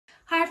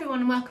Hi everyone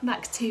and welcome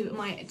back to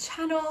my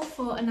channel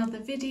for another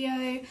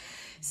video.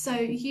 So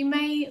you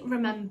may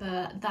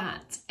remember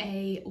that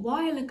a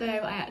while ago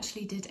I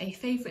actually did a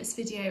favourites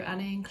video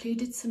and I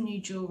included some new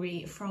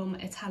jewellery from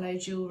Italo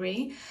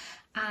jewellery,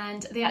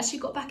 and they actually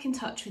got back in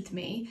touch with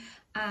me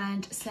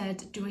and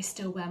said, do I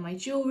still wear my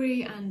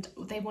jewellery? And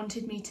they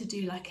wanted me to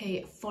do like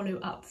a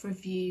follow-up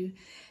review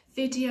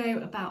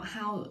video about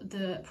how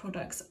the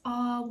products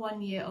are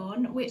 1 year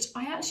on, which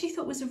I actually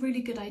thought was a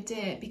really good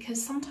idea,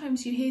 because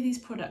sometimes you hear these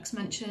products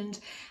mentioned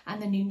and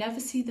then you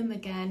never see them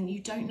again. You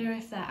don't know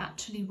if they're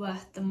actually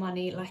worth the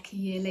money like a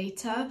year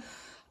later.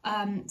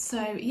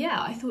 So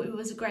yeah, I thought it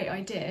was a great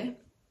idea.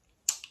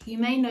 You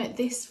may note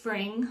this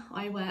ring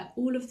I wear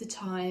all of the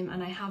time,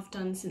 and I have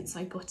done since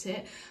I got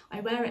it. I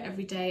wear it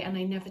every day and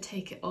I never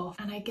take it off,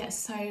 and I get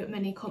so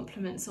many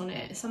compliments on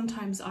it.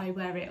 Sometimes I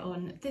wear it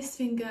on this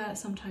finger,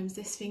 sometimes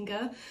this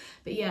finger,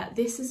 but yeah,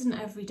 this is an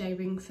everyday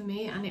ring for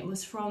me, and it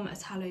was from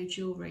Italo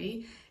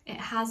jewellery. It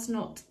has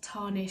not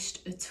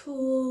tarnished at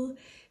all.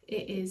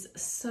 It is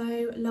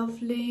so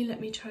lovely.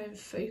 Let me try and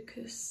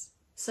focus.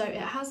 So it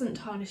hasn't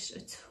tarnished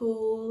at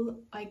all.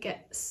 I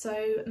get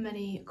so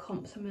many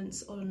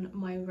compliments on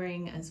my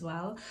ring as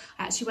well.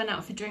 I actually went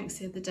out for drinks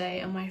the other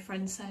day and my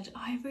friend said, oh,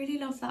 I really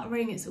love that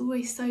ring, it's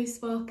always so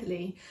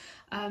sparkly.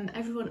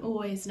 Everyone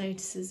always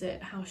notices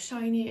it, how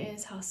shiny it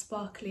is, how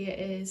sparkly it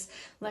is.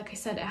 Like I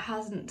said, it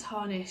hasn't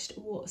tarnished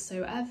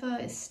whatsoever.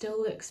 It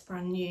still looks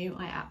brand new.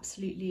 I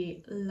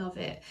absolutely love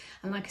it.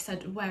 And like I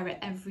said, wear it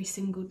every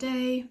single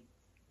day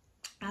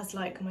as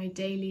like my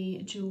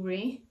daily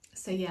jewellery.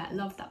 So yeah,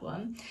 love that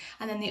one.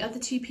 And then the other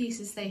two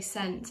pieces they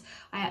sent,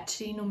 I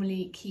actually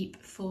normally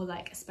keep for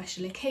like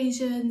special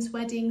occasions,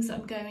 weddings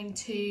I'm going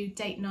to,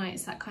 date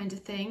nights, that kind of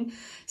thing.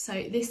 So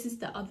this is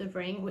the other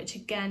ring, which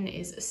again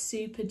is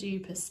super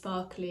duper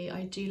sparkly.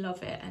 I do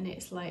love it, and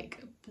it's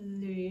like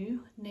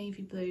blue,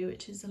 navy blue,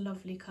 which is a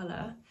lovely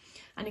colour.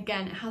 And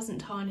again, it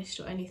hasn't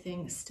tarnished or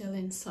anything, it's still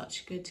in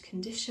such good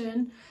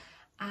condition.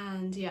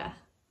 And yeah,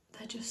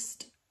 they're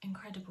just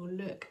incredible.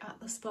 Look at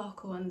the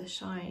sparkle and the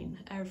shine.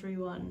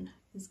 Everyone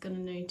is going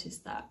to notice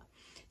that.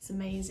 It's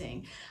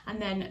amazing.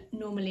 And then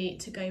normally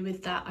to go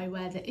with that, I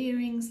wear the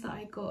earrings that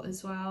I got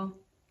as well,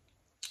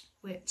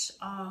 which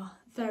are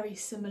very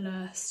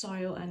similar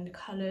style and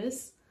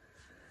colours.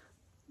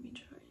 Let me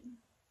try.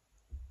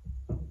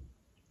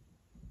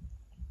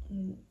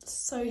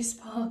 So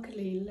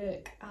sparkly,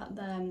 look at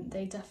them.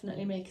 They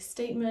definitely make a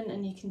statement,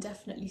 and you can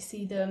definitely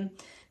see them.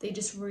 They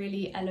just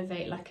really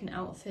elevate like an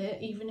outfit,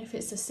 even if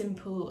it's a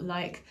simple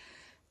like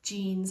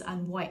jeans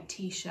and white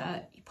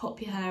t-shirt. You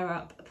pop your hair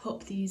up,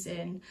 pop these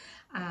in,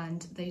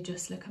 and they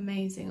just look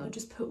amazing. I'll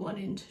just put one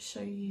in to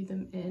show you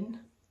them in,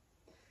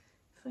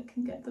 if I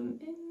can get them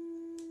in.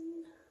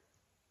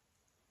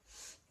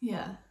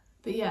 Yeah.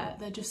 But yeah,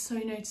 they're just so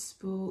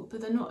noticeable,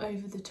 but they're not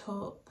over the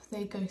top.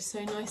 They go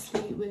so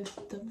nicely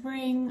with the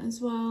ring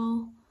as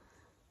well.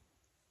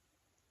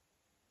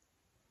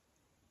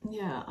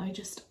 Yeah, I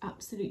just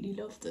absolutely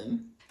love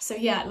them. So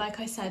yeah, like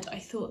I said, I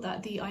thought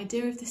that the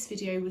idea of this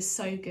video was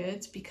so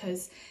good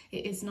because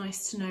it is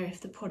nice to know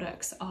if the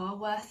products are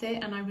worth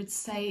it, and I would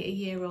say a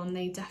year on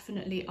they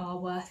definitely are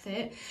worth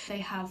it.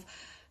 They have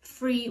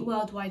free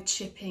worldwide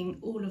shipping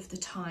all of the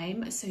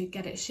time, so you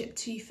get it shipped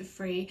to you for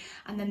free,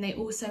 and then they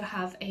also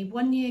have a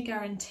 1 year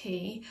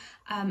guarantee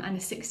and a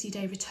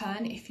 60-day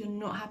return if you're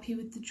not happy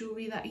with the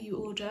jewellery that you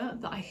order.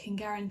 But I can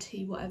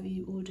guarantee whatever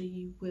you order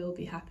you will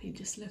be happy.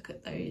 Just look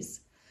at those.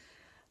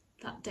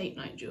 That date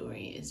night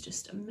jewellery is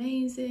just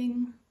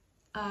amazing.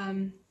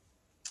 And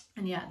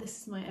yeah,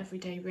 this is my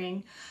everyday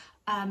ring.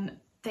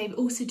 They're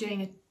also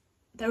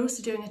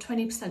doing a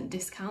 20%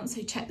 discount,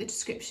 so check the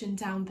description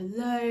down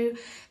below.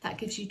 That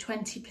gives you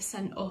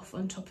 20% off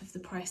on top of the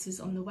prices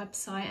on the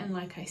website, and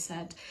like I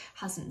said,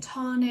 hasn't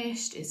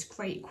tarnished, it's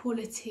great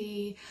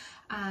quality,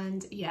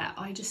 and yeah,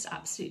 I just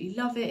absolutely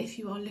love it. If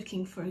you are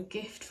looking for a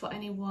gift for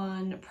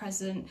anyone, a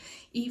present,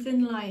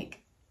 even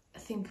like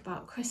think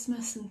about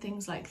Christmas and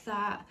things like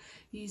that,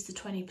 use the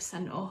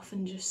 20% off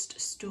and just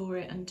store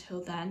it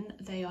until then.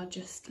 They are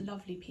just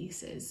lovely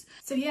pieces.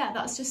 So yeah,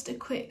 that's just a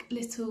quick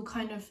little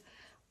kind of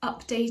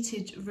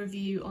updated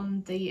review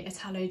on the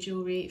Italo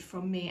jewellery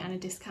from me, and a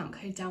discount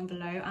code down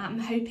below. I'm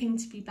hoping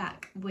to be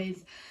back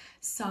with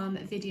some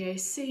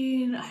videos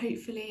soon,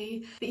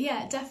 hopefully. But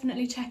yeah,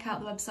 definitely check out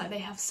the website. They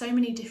have so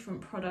many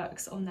different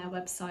products on their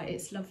website,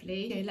 it's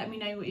lovely. So let me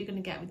know what you're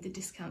going to get with the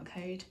discount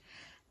code,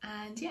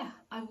 and yeah,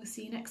 I will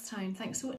see you next time. Thanks for watching.